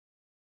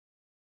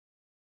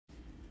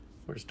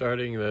We're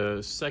starting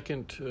the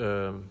second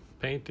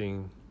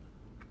painting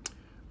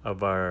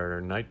of our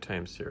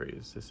nighttime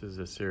series. This is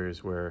a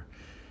series where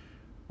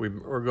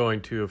we're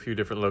going to a few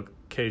different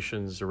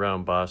locations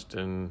around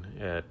Boston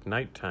at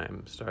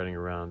nighttime, starting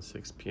around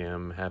 6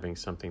 p.m., having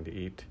something to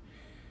eat,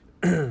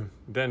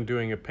 then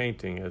doing a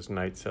painting as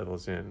night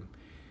settles in.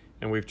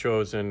 And we've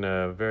chosen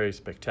a very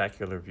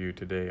spectacular view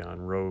today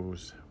on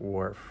Rowes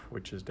Wharf,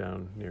 which is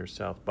down near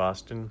South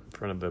Boston, in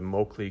front of the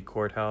Moakley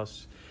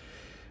Courthouse.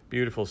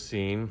 Beautiful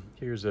scene.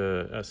 Here's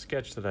a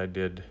sketch that I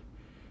did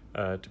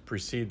to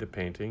precede the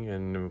painting,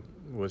 and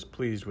was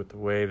pleased with the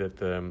way that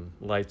the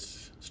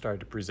lights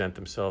started to present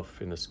themselves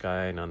in the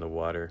sky and on the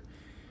water.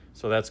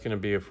 So that's going to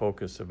be a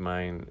focus of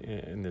mine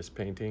in this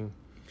painting.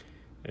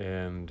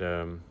 And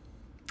the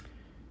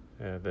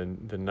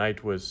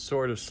night was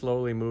sort of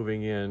slowly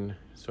moving in,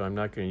 so I'm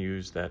not going to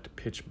use that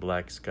pitch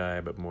black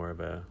sky, but more of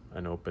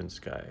an open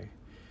sky.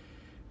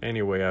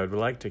 Anyway, I would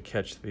like to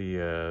catch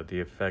the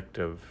effect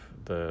of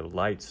the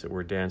lights that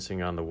were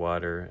dancing on the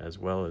water, as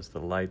well as the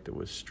light that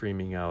was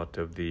streaming out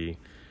of the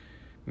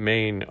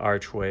main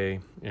archway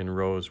in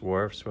Rowes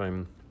Wharf. So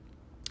I'm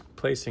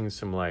placing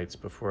some lights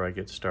before I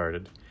get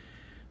started.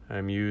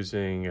 I'm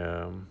using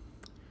a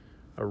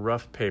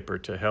rough paper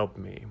to help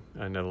me,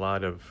 and a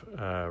lot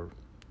of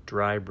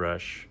dry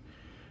brush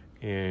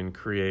in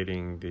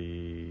creating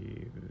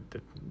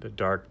the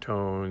dark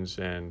tones,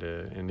 and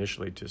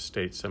initially to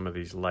state some of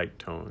these light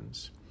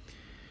tones.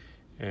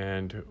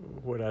 And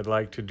what I'd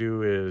like to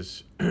do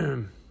is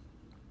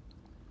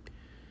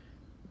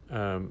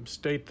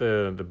state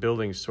the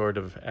building sort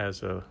of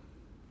as a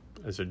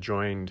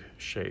joined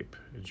shape.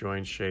 A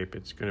joined shape.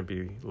 It's going to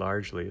be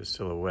largely a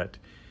silhouette,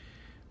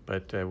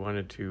 but I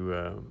wanted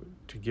to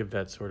give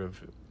that sort of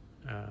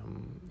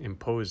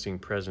imposing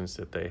presence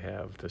that they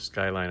have. The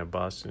skyline of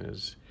Boston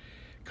is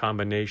a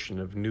combination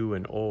of new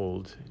and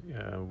old.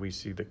 We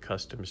see the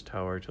Customs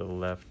Tower to the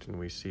left, and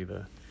we see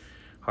the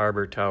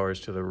Harbor Towers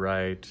to the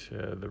right.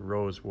 The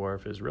Rowes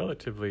Wharf is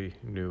relatively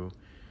new,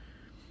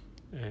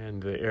 and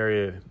the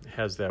area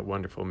has that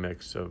wonderful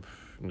mix of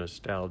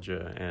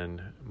nostalgia and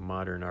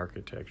modern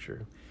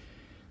architecture.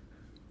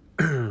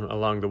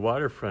 Along the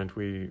waterfront,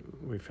 we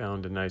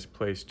found a nice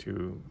place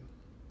to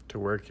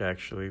work,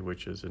 actually,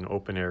 which is an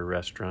open-air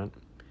restaurant,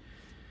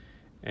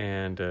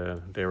 and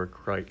they were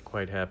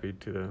quite happy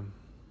to,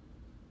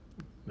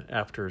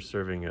 after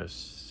serving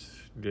us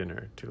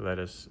dinner, to let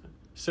us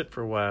sit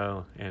for a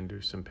while and do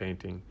some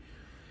painting.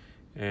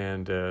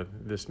 And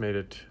this made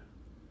it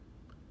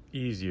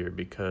easier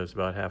because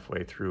about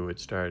halfway through it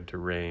started to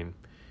rain,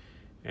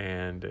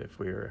 and if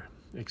we were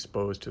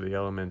exposed to the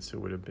elements, it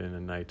would have been a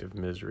night of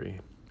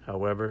misery.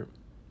 However,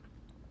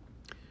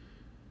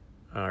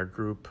 our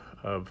group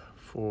of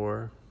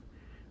 4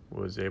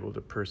 was able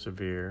to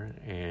persevere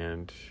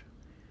and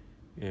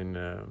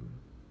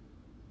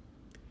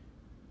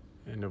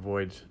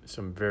avoid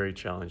some very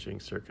challenging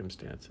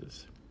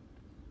circumstances.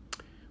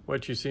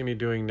 What you see me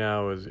doing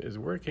now is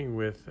working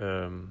with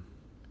a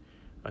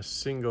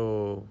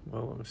single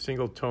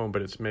tone,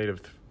 but it's made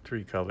of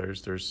 3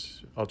 colors.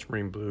 There's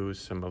ultramarine blue,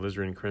 some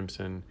alizarin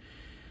crimson,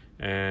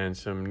 and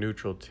some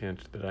neutral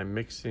tint that I'm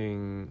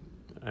mixing.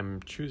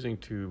 I'm choosing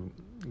to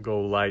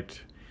go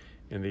light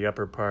in the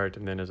upper part,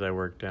 and then as I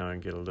work down,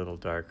 get a little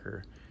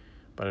darker.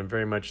 But I'm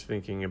very much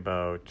thinking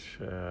about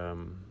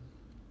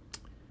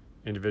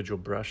individual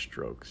brush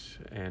strokes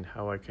and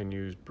how I can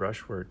use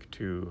brushwork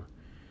to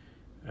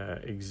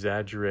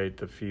exaggerate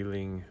the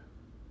feeling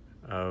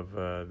of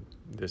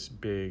this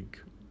big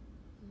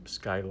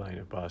skyline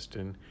of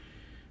Boston.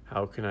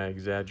 How can I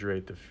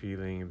exaggerate the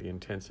feeling, the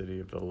intensity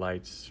of the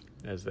lights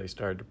as they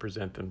start to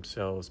present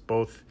themselves,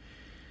 both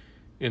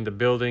in the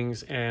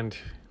buildings and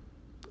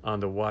on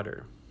the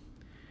water?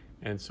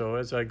 And so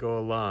as I go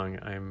along,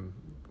 I'm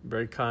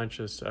very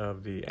conscious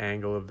of the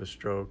angle of the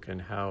stroke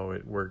and how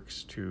it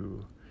works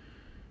to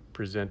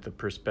present the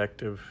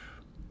perspective,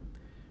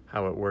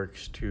 how it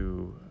works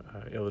to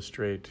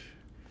illustrate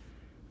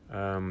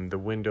the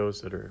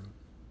windows that are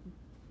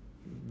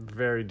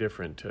very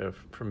different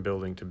from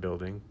building to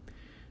building,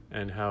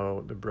 and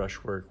how the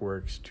brushwork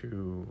works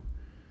to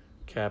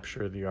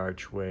capture the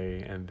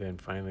archway, and then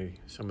finally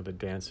some of the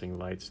dancing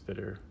lights that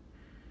are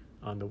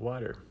on the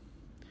water.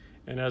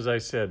 And as I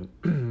said,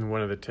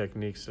 one of the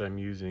techniques that I'm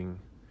using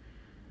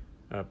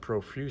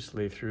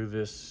profusely through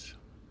this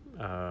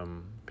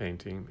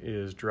painting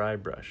is dry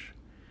brush.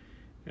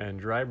 And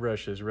dry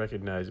brush is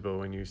recognizable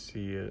when you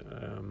see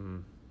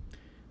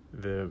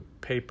the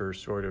paper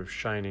sort of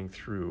shining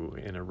through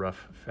in a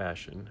rough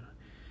fashion.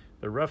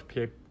 The rough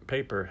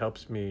paper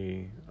helps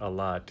me a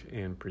lot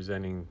in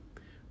presenting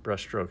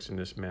brush strokes in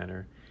this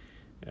manner.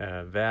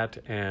 That,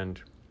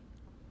 and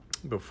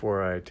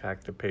before I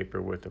attack the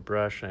paper with a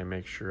brush, I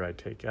make sure I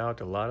take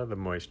out a lot of the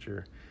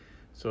moisture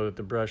so that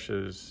the brush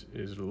is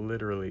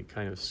literally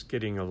kind of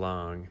skidding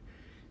along,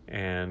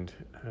 and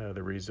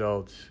the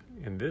result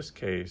in this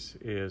case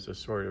is a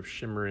sort of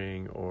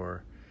shimmering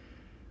or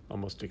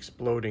almost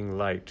exploding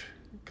light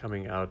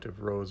coming out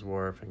of Rowes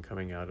Wharf and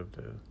coming out of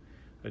the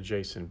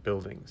adjacent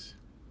buildings.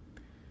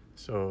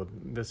 So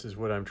this is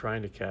what I'm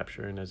trying to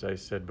capture, and as I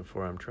said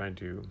before,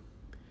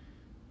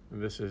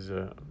 this is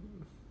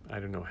I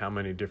don't know how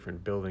many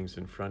different buildings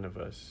in front of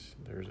us.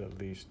 There's at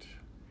least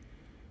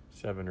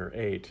 7 or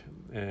 8,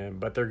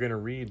 but they're going to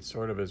read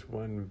sort of as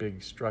one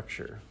big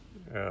structure.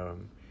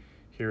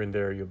 Here and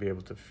there you'll be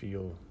able to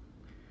feel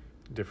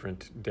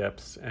different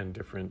depths and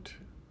different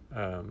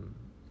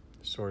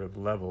sort of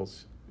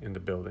levels in the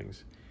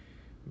buildings,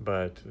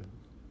 but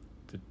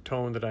the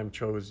tone that I'm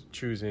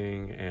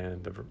choosing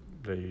and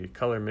the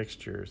color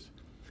mixtures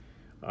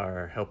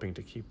are helping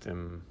to keep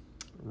them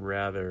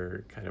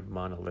rather kind of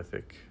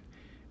monolithic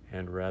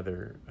and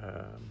rather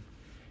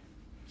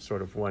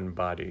sort of one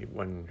body,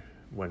 one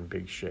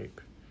big shape.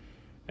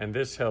 And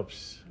this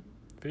helps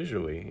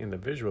visually, in the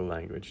visual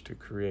language, to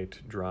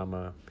create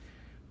drama,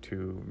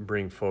 to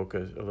bring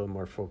focus, a little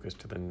more focus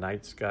to the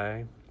night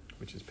sky,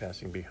 which is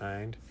passing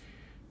behind.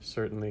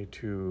 Certainly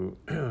to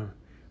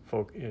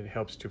it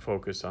helps to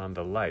focus on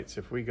the lights.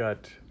 If we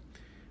got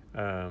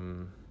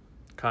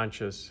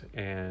conscious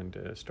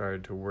and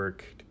started to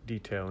work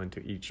detail into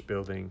each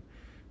building,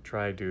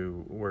 try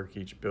to work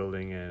each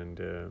building,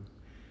 and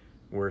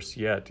worse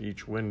yet,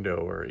 each window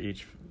or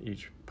each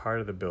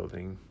part of the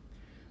building,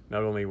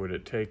 not only would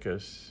it take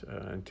us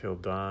until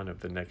dawn of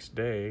the next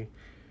day,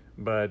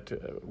 but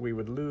we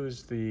would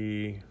lose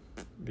the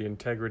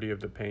integrity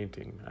of the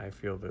painting. I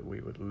feel that we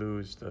would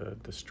lose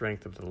the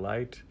strength of the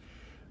light,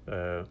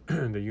 the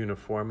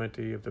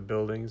uniformity of the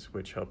buildings,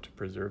 which help to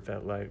preserve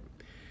that light.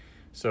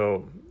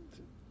 So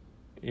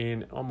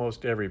in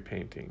almost every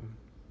painting,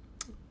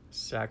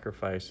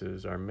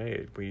 sacrifices are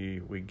made.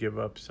 We give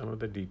up some of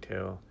the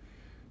detail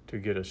to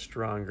get a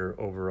stronger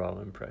overall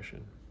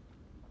impression.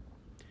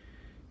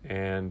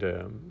 And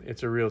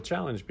it's a real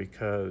challenge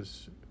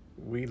because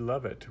we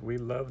love it. We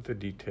love the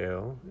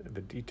detail.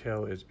 The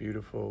detail is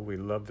beautiful. We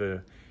love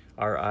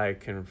our eye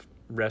can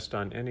rest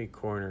on any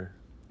corner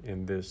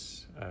in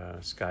this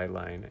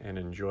skyline and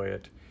enjoy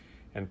it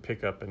and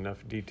pick up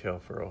enough detail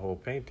for a whole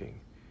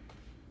painting.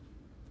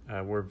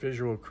 We're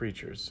visual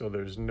creatures, so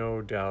there's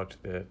no doubt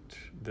that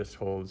this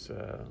holds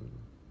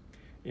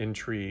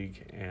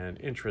intrigue and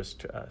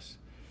interest to us.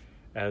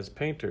 As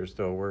painters,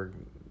 though,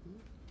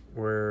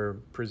 we're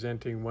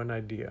presenting one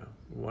idea.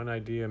 One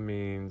idea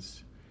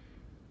means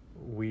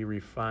we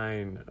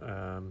refine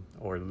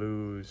or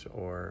lose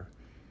or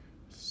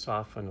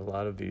soften a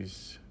lot of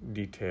these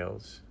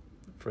details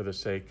for the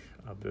sake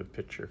of the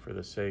picture, for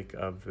the sake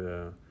of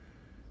the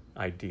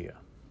idea.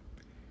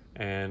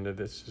 And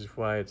this is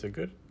why it's a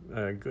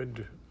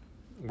good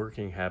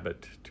working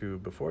habit to,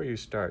 before you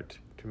start,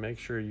 to make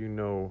sure you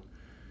know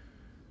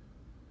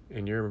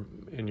in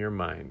your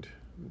mind.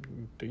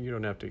 You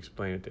don't have to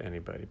explain it to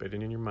anybody, but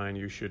in your mind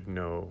you should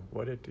know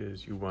what it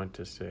is you want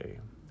to say.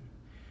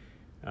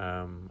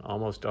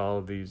 Almost all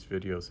of these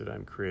videos that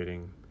I'm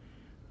creating,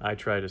 I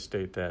try to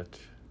state that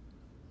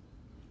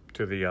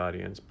to the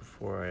audience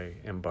before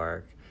I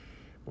embark.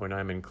 When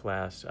I'm in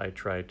class, I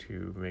try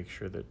to make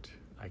sure that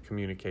I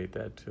communicate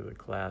that to the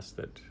class,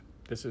 that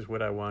this is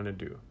what I want to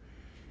do.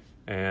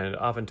 And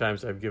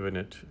oftentimes I've given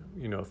it,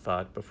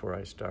 thought before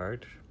I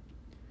start,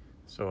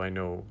 so I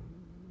know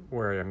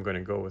where I'm going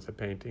to go with the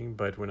painting.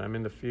 But when I'm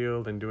in the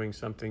field and doing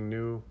something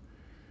new,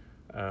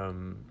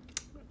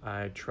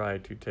 I try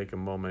to take a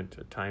moment,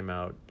 a time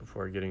out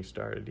before getting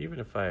started. Even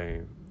if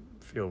I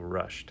feel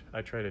rushed,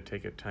 I try to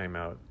take a time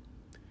out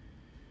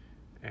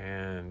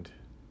and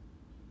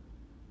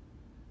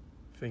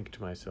think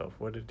to myself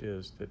what it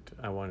is that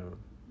I want to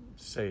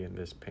say in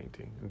this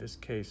painting. In this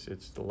case,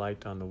 it's the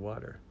light on the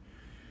water.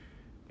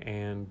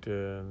 And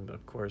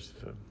of course,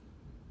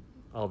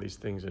 all these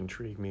things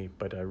intrigue me,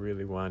 but I'm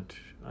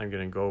going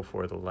to go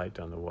for the light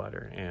on the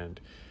water. And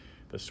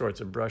the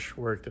sorts of brush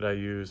work that I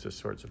use, the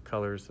sorts of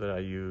colors that I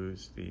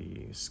use,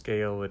 the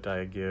scale that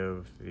I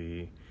give,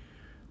 the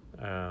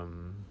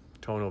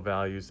tonal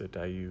values that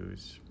I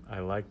use, I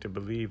like to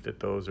believe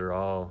that those are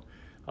all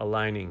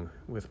aligning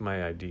with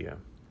my idea.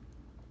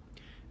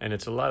 And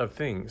it's a lot of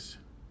things,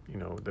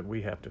 that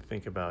we have to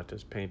think about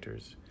as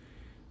painters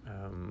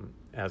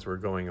as we're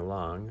going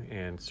along.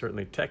 And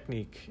certainly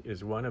technique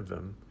is one of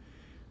them.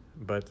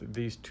 But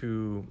these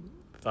two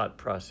thought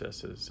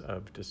processes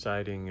of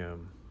deciding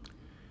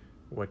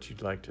what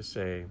you'd like to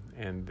say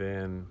and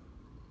then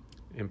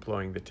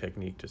employing the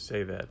technique to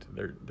say that,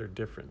 they're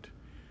different.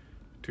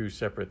 Two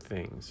separate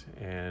things.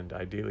 And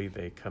ideally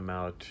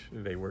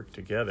they work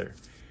together,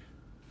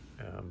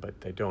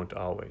 but they don't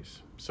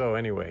always. So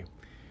anyway,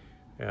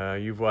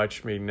 you've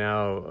watched me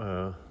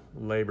now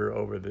labor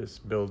over this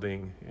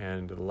building,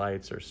 and the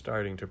lights are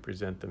starting to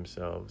present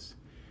themselves.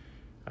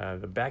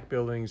 The back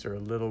buildings are a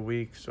little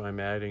weak, so I'm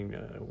adding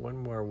one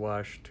more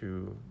wash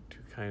to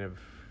kind of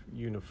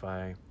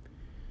unify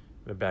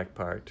the back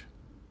part,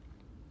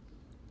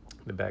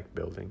 the back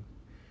building.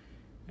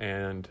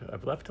 And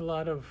I've left a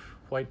lot of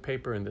white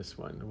paper in this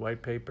one. The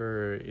white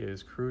paper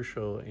is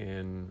crucial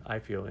I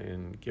feel,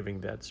 in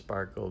giving that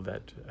sparkle,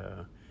 that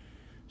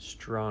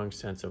strong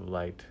sense of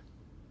light.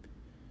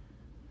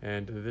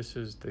 And this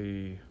is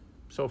the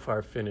so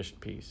far finished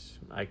piece.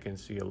 I can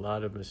see a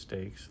lot of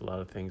mistakes, a lot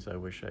of things I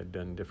wish I'd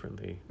done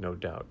differently, no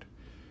doubt.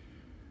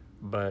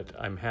 But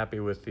I'm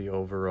happy with the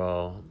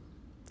overall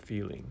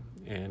feeling.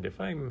 And if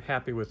I'm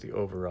happy with the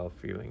overall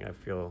feeling, I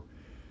feel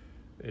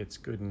it's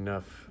good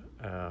enough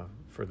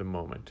for the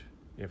moment.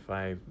 If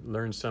I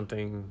learn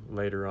something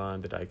later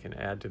on that I can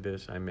add to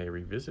this, I may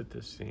revisit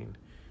this scene,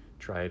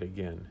 try it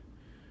again.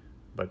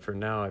 But for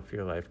now, I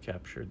feel I've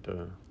captured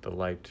the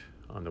light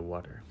on the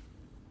water.